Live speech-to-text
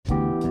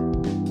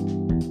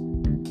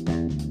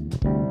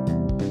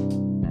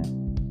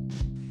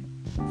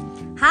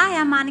Hi,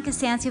 I'm Monica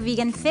Sancio,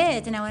 Vegan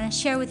Fit, and I want to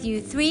share with you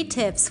 3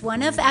 tips,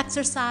 one of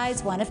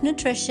exercise, one of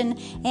nutrition,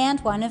 and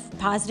one of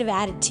positive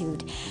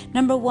attitude.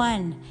 Number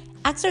 1,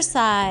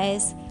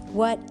 exercise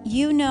what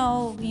you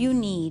know you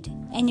need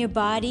and your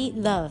body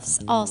loves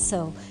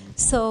also.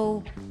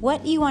 So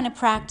what do you want to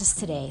practice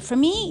today? For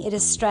me, it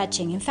is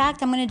stretching. In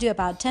fact, I'm going to do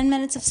about 10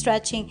 minutes of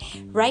stretching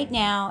right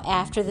now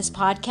after this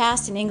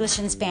podcast in English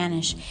and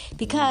Spanish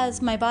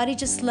because my body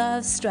just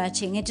loves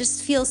stretching. It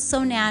just feels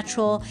so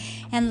natural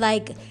and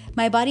like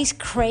my body's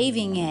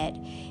craving it.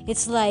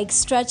 It's like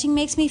stretching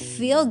makes me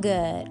feel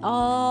good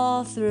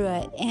all through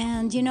it.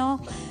 And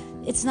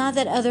it's not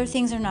that other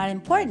things are not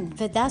important,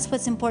 but that's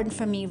what's important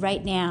for me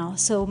right now.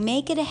 So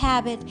make it a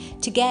habit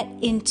to get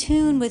in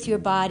tune with your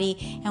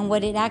body and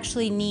what it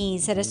actually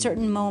needs at a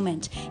certain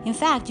moment. In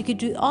fact, you could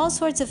do all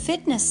sorts of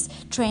fitness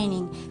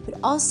training, but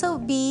also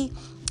be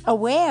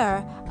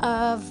aware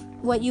of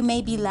what you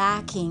may be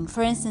lacking.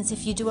 For instance,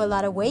 if you do a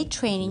lot of weight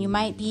training, you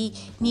might be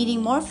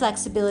needing more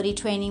flexibility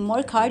training,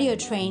 more cardio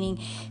training,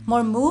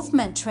 more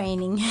movement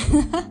training.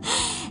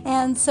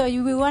 And so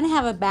we want to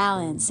have a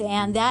balance,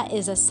 and that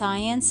is a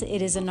science,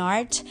 it is an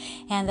art,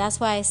 and that's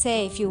why I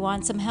say if you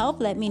want some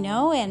help, let me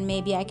know, and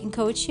maybe I can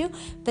coach you,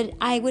 but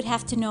I would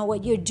have to know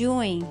what you're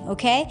doing,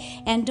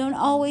 okay? And don't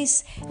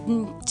always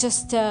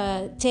just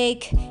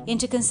take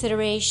into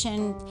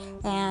consideration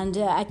and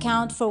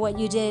account for what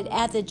you did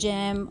at the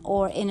gym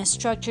or in a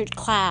structured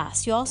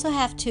class. You also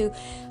have to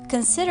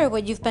consider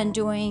what you've been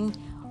doing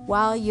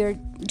while you're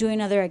doing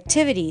other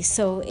activities.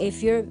 So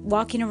if you're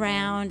walking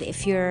around,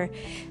 if you're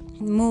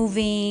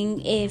moving,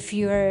 if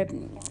you're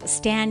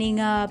standing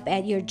up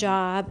at your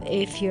job,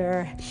 if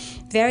you're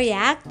very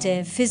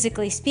active,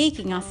 physically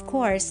speaking, of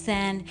course,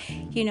 then,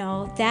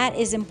 that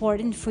is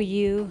important for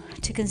you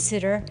to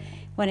consider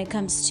when it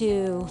comes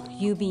to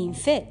you being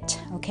fit,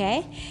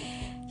 okay?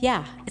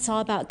 Yeah, it's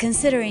all about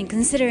considering,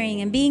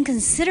 and being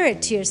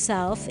considerate to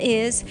yourself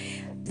is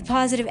the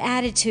positive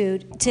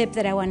attitude tip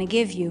that I want to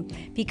give you,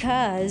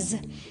 because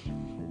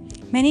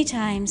many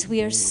times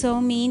we are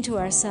so mean to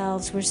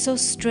ourselves, we're so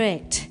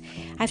strict.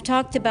 I've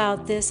talked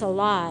about this a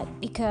lot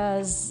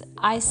because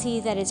I see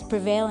that it's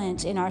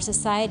prevalent in our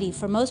society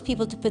for most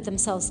people to put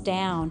themselves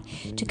down,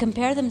 to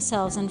compare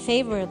themselves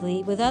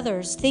unfavorably with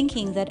others,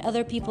 thinking that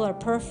other people are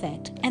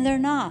perfect, and they're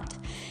not.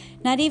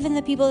 Not even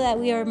the people that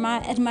we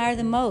admire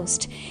the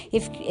most.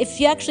 If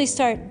you actually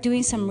start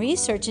doing some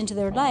research into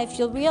their life,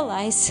 you'll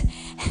realize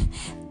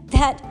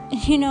that,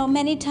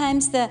 many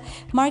times the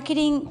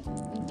marketing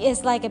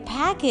is like a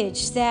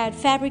package that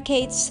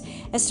fabricates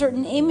a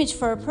certain image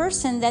for a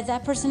person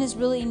that person is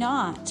really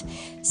not.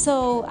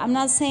 So I'm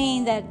not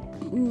saying that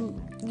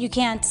you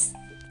can't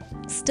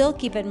still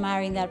keep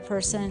admiring that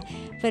person,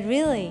 but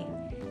really,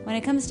 when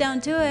it comes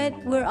down to it,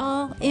 we're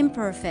all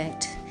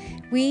imperfect.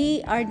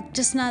 We are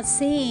just not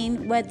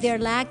seeing what they're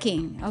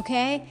lacking,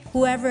 okay?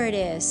 Whoever it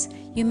is.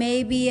 You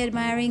may be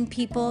admiring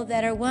people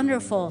that are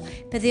wonderful,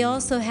 but they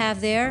also have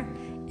their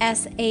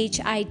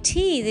SHIT.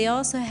 They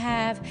also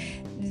have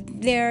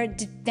their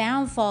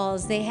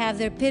downfalls, they have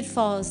their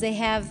pitfalls, they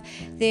have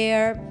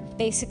their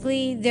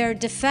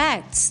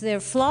defects, their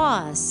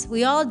flaws.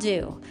 We all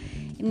do.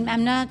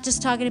 I'm not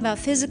just talking about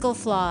physical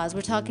flaws.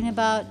 We're talking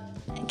about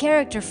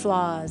character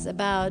flaws,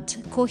 about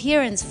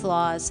coherence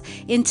flaws,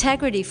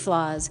 integrity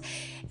flaws.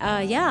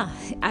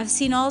 I've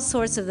seen all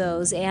sorts of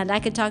those, and I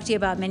could talk to you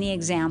about many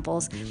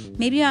examples.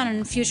 Maybe on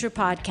a future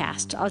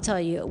podcast, I'll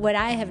tell you what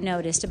I have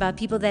noticed about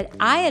people that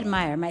I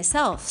admire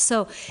myself.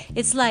 So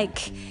it's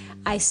like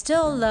I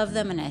still love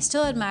them and I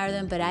still admire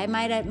them, but I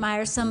might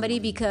admire somebody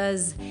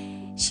because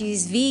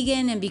she's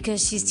vegan and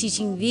because she's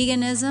teaching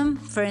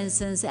veganism. For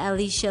instance,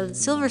 Alicia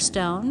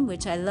Silverstone,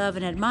 which I love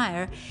and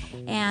admire,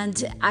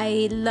 and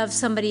I love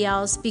somebody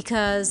else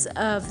because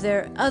of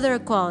their other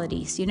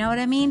qualities. You know what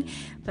I mean?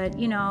 But,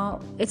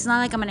 it's not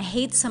like I'm going to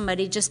hate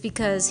somebody just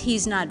because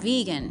he's not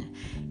vegan,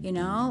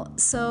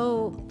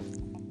 So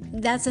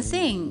that's the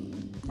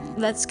thing.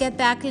 Let's get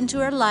back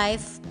into our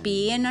life,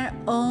 be in our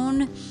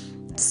own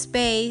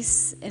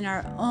space, in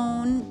our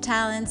own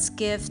talents,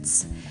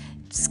 gifts,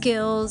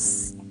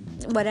 skills,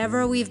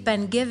 whatever we've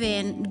been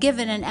given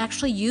and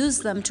actually use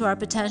them to our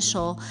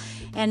potential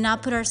and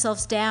not put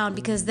ourselves down,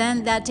 because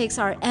then that takes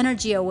our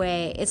energy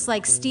away. It's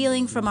like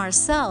stealing from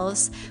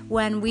ourselves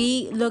when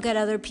we look at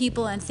other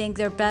people and think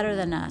they're better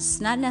than us.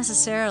 Not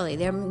necessarily.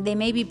 They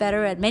may be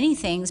better at many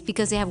things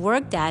because they have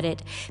worked at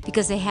it,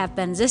 because they have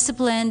been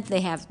disciplined, they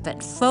have been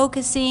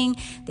focusing,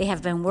 they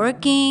have been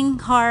working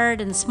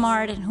hard and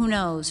smart, and who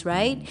knows,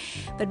 right?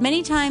 But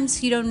many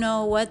times you don't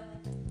know what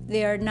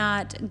they're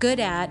not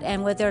good at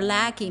and what they're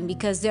lacking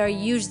because they're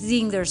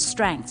using their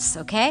strengths,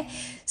 okay?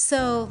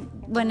 So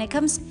when it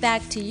comes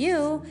back to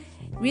you,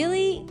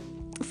 really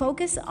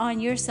focus on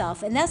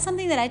yourself. And that's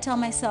something that I tell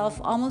myself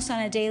almost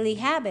on a daily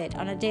habit,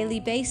 on a daily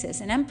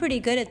basis. And I'm pretty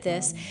good at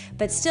this,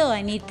 but still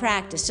I need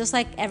practice. Just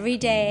like every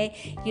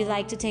day you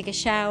like to take a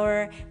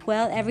shower,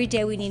 well, every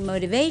day we need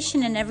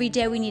motivation and every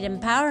day we need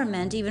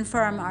empowerment, even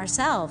from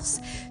ourselves.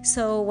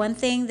 So one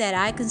thing that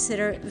I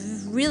consider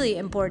really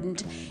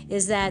important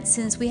is that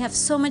since we have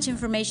so much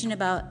information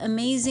about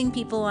amazing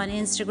people on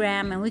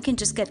Instagram, and we can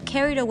just get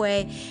carried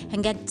away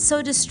and get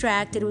so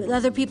distracted with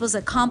other people's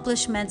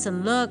accomplishments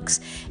and looks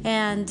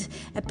and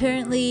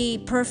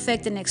apparently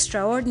perfect and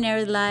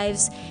extraordinary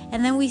lives,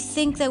 and then we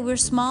think that we're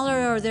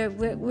smaller or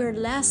we're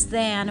less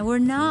than. We're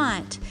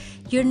not.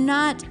 You're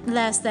not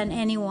less than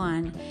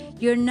anyone.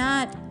 You're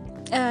not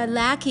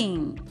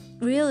lacking,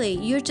 really.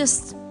 You're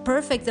just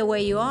perfect the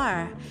way you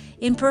are.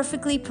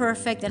 Imperfectly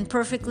perfect and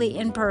perfectly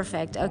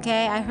imperfect,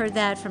 okay? I heard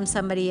that from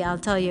somebody I'll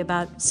tell you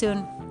about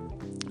soon,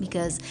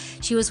 because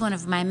she was one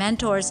of my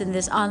mentors in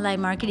this online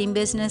marketing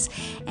business.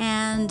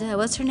 And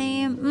what's her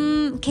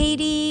name?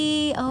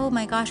 Katie. Oh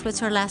my gosh, what's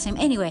her last name?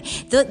 Anyway,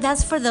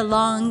 that's for the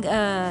long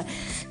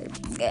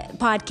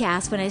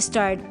podcast when I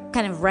start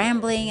kind of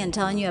rambling and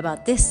telling you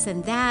about this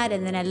and that,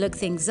 and then I look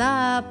things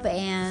up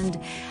and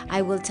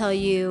I will tell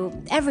you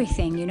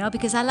everything,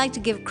 because I like to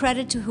give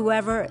credit to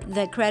whoever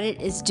the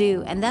credit is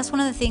due. And that's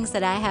one of the things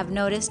that I have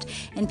noticed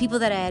in people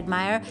that I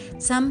admire.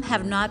 Some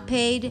have not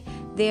paid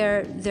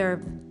their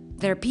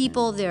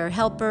people, their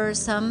helpers.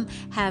 Some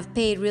have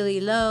paid really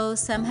low.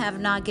 Some have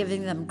not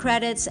given them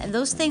credits. And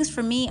those things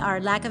for me are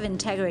lack of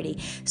integrity.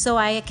 So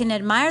I can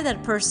admire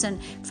that person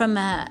from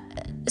a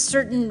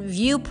certain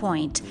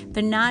viewpoint,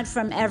 but not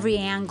from every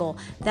angle.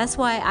 That's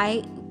why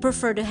I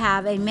prefer to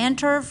have a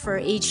mentor for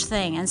each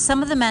thing. And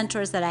some of the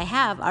mentors that I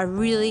have are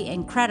really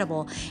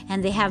incredible,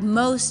 and they have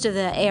most of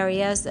the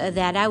areas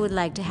that I would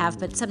like to have.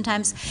 But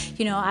sometimes,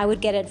 I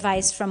would get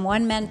advice from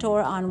one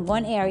mentor on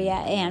one area.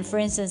 And for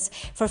instance,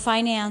 for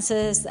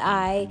finances,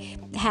 I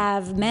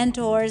have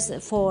mentors.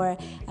 For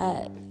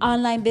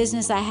online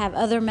business, I have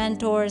other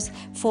mentors.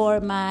 For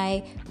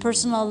my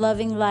personal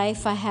loving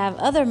life, I have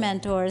other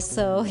mentors.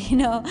 So,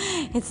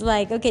 it's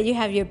like, okay, you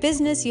have your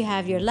business, you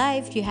have your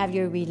life, you have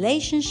your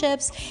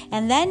relationships,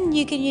 and then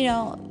you can,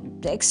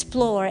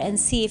 explore and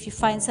see if you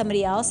find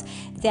somebody else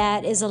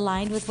that is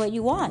aligned with what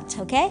you want,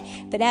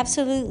 okay? But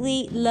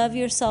absolutely love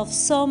yourself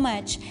so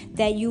much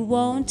that you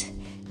won't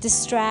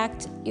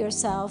distract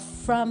yourself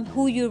from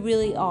who you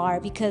really are,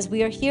 because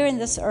we are here in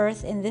this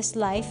earth, in this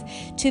life,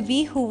 to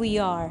be who we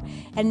are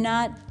and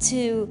not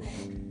to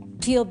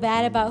feel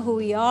bad about who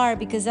we are,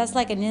 because that's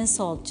like an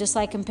insult, just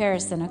like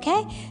comparison,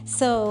 okay?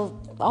 So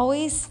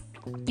always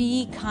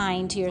be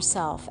kind to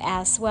yourself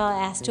as well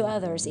as to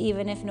others,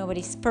 even if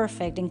nobody's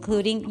perfect,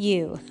 including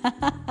you.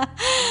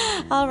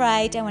 All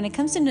right, and when it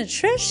comes to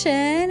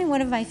nutrition,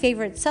 one of my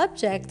favorite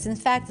subjects, in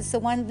fact, it's the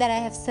one that I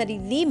have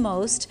studied the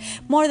most,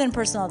 more than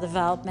personal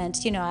development.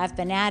 I've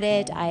been at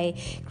it. I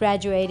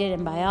graduated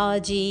in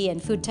biology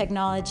and food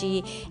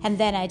technology, and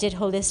then I did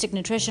holistic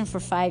nutrition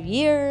for 5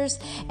 years,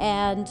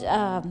 and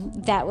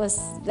that was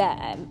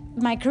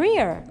my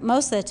career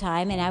most of the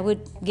time, and I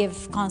would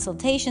give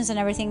consultations and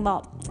everything.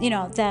 Well,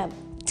 the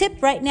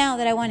tip right now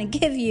that I want to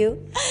give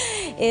you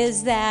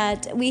is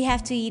that we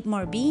have to eat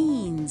more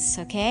beans,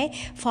 okay?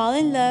 Fall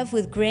in love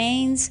with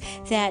grains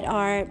that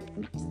are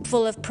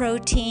full of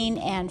protein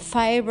and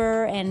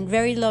fiber and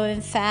very low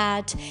in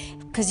fat,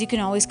 because you can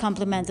always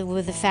complement it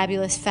with the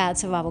fabulous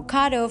fats of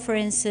avocado, for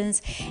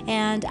instance.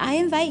 And I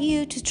invite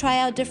you to try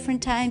out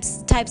different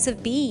types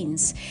of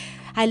beans.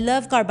 I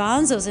love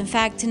garbanzos. In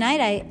fact,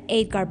 tonight I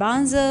ate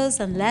garbanzos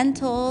and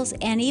lentils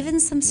and even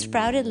some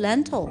sprouted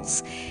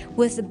lentils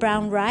with the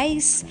brown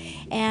rice.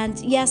 And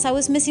yes, I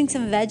was missing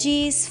some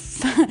veggies.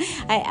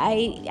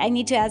 I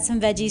need to add some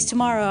veggies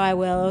tomorrow. I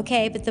will,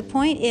 okay? But the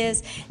point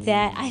is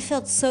that I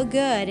felt so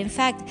good. In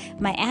fact,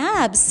 my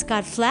abs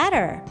got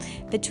flatter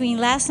between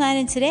last night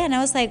and today. And I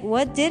was like,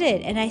 what did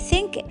it? And I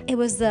think it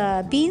was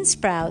the bean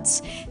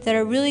sprouts that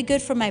are really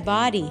good for my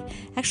body.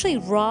 Actually,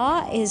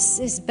 raw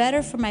is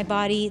better for my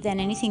body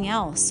than anything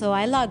else. So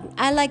I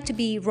like to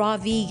be raw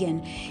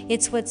vegan.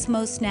 It's what's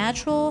most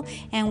natural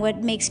and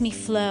what makes me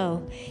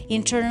flow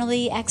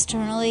internally,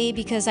 externally,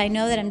 because I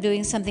know that I'm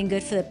doing something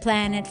good for the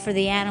planet, for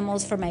the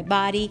animals, for my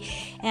body.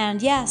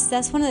 And yes,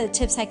 that's one of the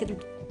tips I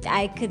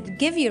could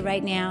give you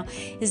right now,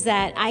 is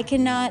that I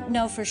cannot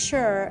know for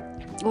sure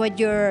what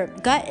your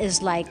gut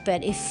is like,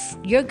 but if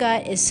your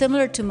gut is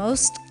similar to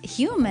most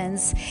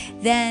humans,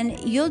 then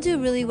you'll do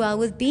really well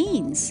with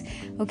beans,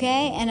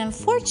 okay? And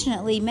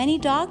unfortunately, many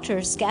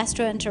doctors,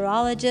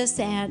 gastroenterologists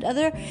and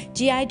other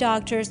GI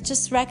doctors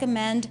just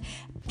recommend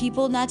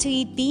people not to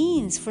eat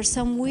beans for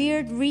some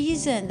weird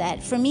reason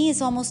that for me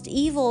is almost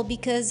evil,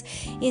 because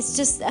it's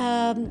just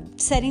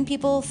setting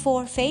people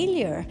for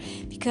failure,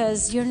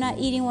 because you're not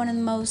eating one of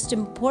the most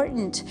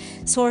important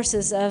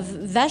sources of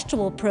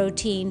vegetable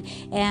protein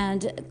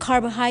and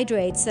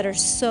carbohydrates that are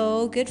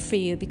so good for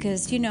you,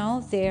 because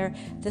they're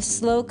the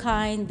slow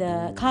kind,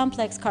 the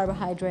complex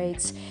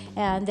carbohydrates,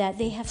 and that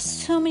they have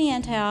so many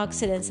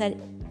antioxidants that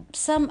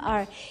some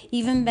are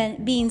even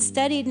being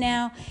studied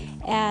now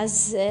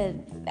as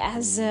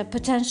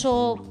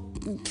potential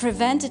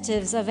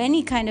preventatives of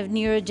any kind of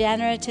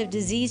neurodegenerative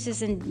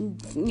diseases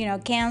and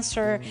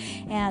cancer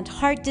and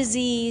heart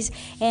disease.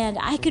 And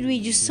I could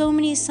read you so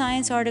many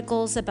science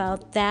articles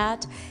about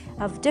that,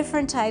 of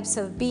different types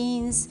of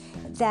beans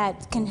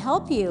that can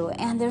help you,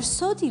 and they're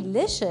so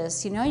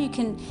delicious. You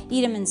can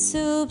eat them in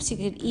soups. You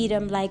could eat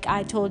them like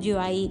I told you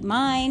I eat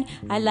mine.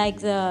 I like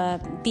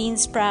the bean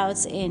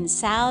sprouts in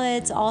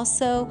salads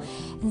also.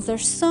 And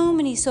there's so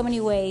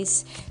many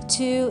ways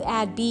to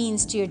add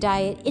beans to your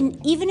diet. And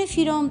even if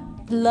you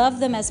don't love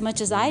them as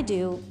much as I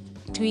do,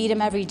 to eat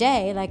them every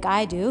day like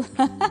I do,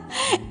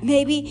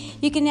 maybe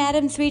you can add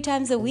them 3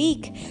 times a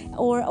week,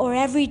 or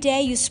every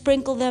day you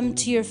sprinkle them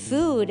to your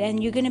food,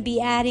 and you're going to be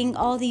adding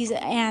all these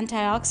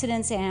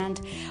antioxidants and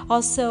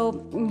also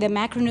the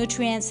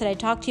macronutrients that I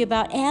talked to you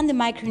about, and the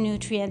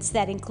micronutrients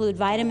that include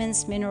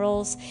vitamins,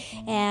 minerals,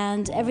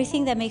 and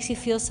everything that makes you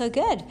feel so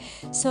good.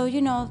 So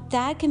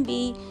that can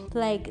be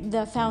like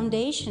the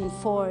foundation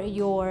for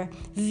your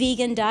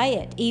vegan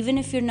diet. Even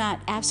if you're not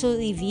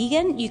absolutely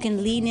vegan, you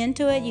can lean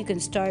into it. You can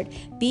start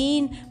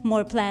being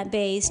more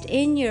plant-based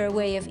in your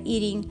way of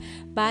eating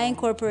by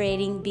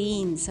incorporating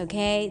beans,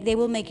 okay? They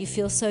will make you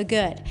feel so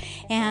good.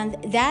 And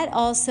that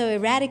also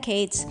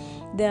eradicates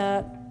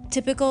the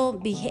typical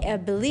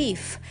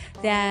belief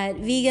that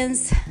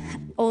vegans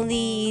only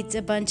eat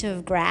a bunch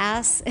of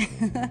grass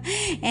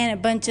and a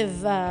bunch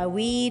of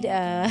weed.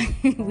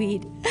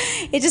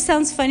 It just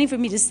sounds funny for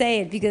me to say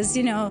it because,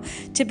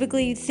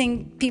 typically you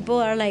think people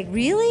are like,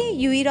 really?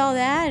 You eat all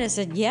that? And I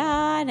said,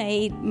 yeah, and I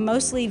eat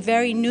mostly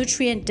very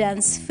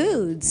nutrient-dense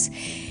foods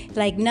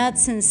like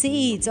nuts and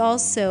seeds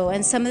also,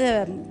 and some of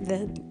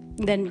the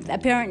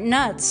apparent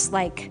nuts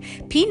like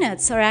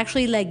peanuts are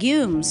actually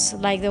legumes,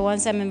 like the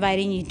ones I'm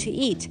inviting you to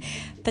eat.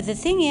 But the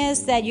thing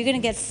is that you're going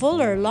to get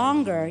fuller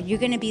longer. You're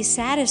going to be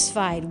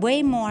satisfied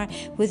way more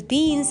with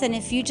beans than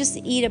if you just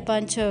eat a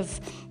bunch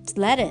of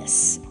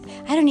lettuce.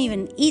 I don't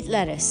even eat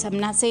lettuce. I'm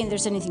not saying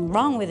there's anything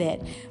wrong with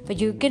it, but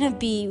you're going to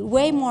be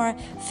way more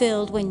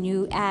filled when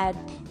you add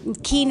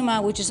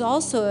quinoa, which is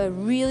also a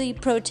really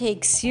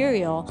proteic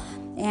cereal.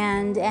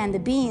 And the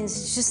beans,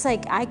 it's just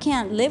like I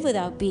can't live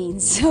without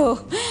beans.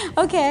 So,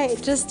 okay,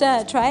 just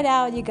try it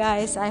out, you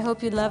guys. I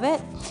hope you love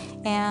it.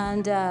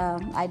 And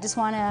I just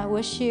want to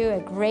wish you a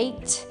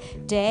great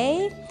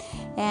day.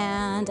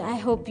 And I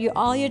hope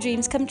all your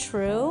dreams come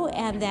true,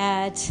 and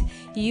that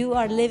you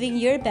are living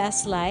your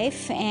best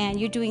life, and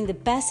you're doing the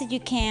best that you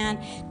can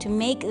to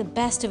make the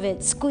best of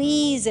it.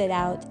 Squeeze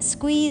out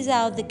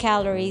the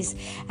calories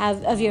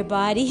of your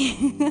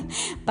body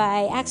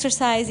by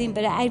exercising.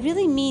 But I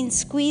really mean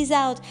squeeze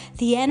out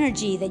the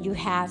energy that you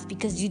have,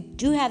 because you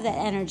do have that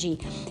energy.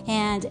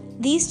 And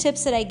these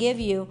tips that I give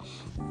you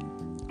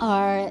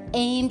are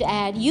aimed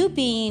at you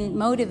being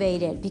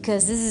motivated,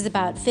 because this is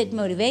about fit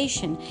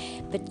motivation.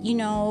 But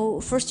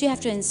first you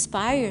have to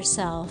inspire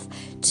yourself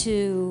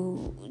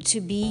to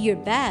be your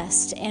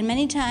best, and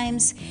many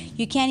times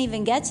you can't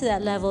even get to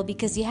that level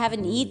because you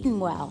haven't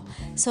eaten well.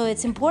 So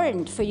it's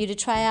important for you to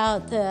try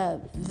out the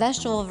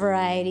vegetable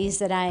varieties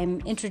that I'm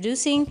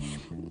introducing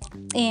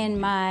in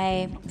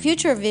my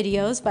future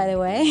videos, by the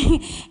way,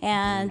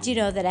 and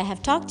that I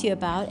have talked to you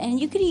about. And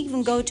you could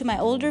even go to my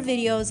older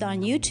videos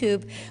on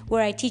YouTube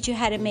where I teach you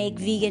how to make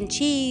vegan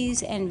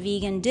cheese and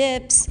vegan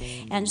dips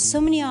and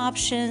so many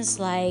options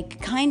like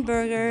Kind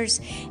burgers.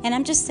 And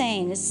I'm just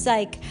saying, it's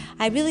like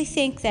I really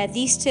think that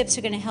these tips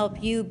are going to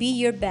help you be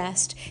your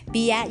best,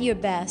 be at your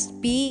best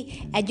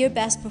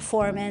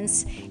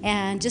performance,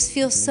 and just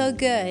feel so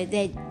good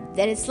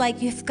that it's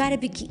like you've got to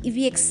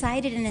be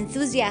excited and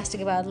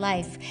enthusiastic about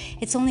life.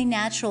 It's only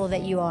natural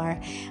that you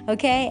are,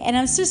 okay? And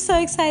I'm just so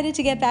excited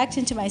to get back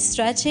into my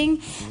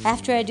stretching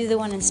after I do the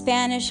one in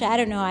Spanish. I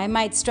don't know, I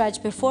might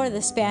stretch before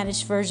the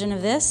Spanish version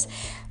of this,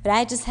 but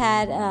I just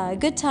had a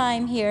good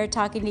time here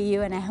talking to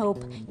you, and I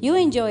hope you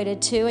enjoyed it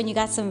too and you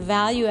got some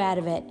value out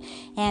of it.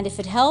 And if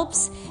it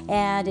helps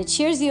and it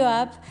cheers you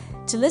up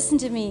to listen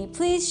to me,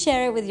 please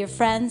share it with your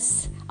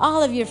friends,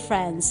 all of your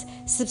friends.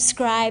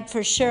 Subscribe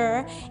for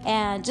sure,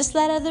 and just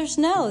let others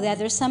know that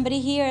there's somebody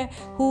here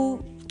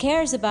who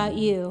cares about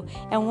you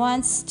and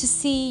wants to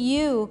see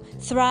you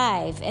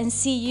thrive and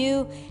see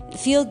you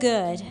feel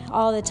good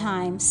all the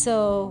time.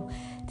 So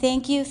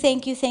thank you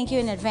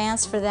in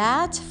advance for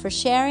that, for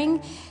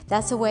sharing.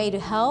 That's a way to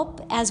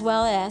help, as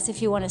well as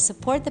if you want to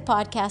support the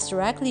podcast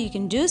directly, you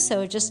can do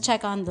so. Just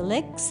check on the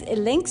links.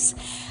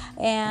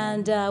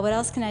 And what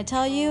else can I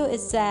tell you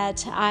is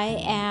that I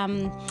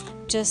am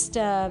just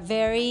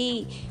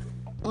very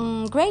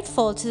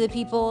grateful to the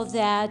people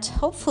that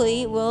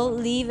hopefully will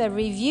leave a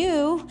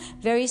review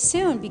very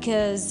soon,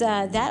 because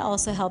that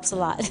also helps a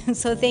lot.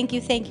 So thank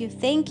you.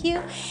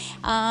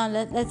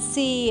 Let's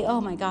see.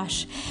 Oh my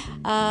gosh.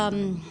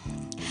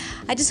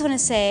 I just want to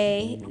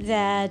say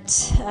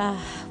that,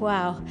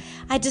 wow,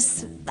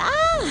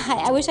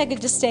 I wish I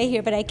could just stay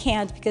here, but I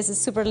can't because it's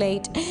super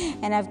late,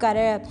 and I've got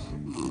to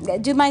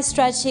do my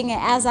stretching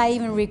as I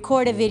even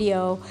record a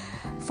video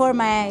for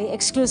my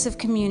exclusive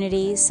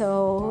community.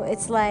 So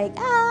it's like,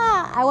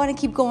 I want to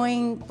keep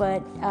going,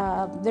 but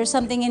there's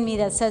something in me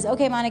that says,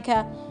 okay,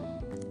 Monica,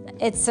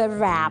 it's a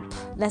wrap.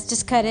 Let's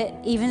just cut it,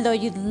 even though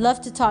you'd love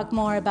to talk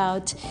more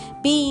about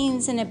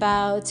beans and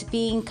about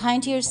being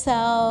kind to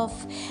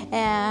yourself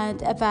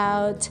and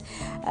about,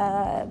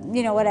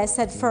 what I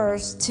said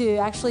first, to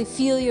actually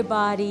feel your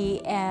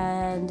body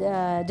and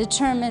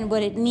determine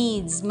what it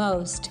needs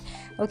most.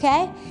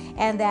 Okay?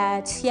 And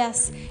that,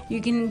 yes,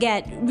 you can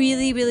get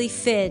really, really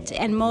fit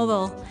and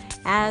mobile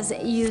as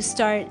you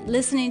start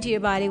listening to your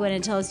body when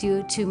it tells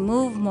you to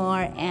move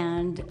more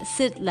and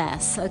sit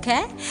less.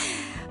 Okay?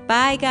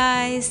 Bye,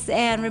 guys.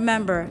 And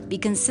remember, be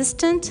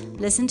consistent.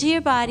 Listen to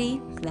your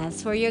body.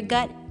 That's where your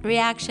gut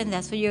reaction,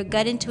 that's where your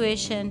gut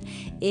intuition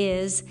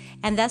is.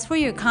 And that's where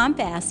your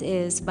compass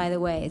is, by the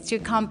way. It's your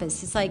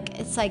compass.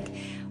 It's like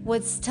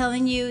what's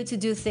telling you to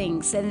do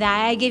things. And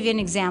I gave you an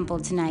example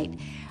tonight.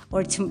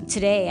 Or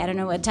today, I don't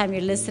know what time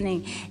you're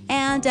listening.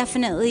 And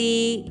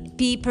definitely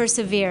be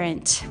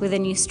perseverant with a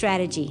new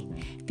strategy,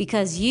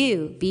 because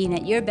you being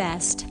at your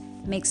best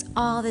makes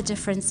all the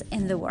difference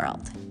in the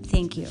world.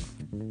 Thank you.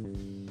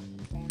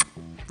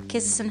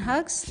 Kisses and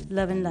hugs,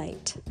 love and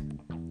light.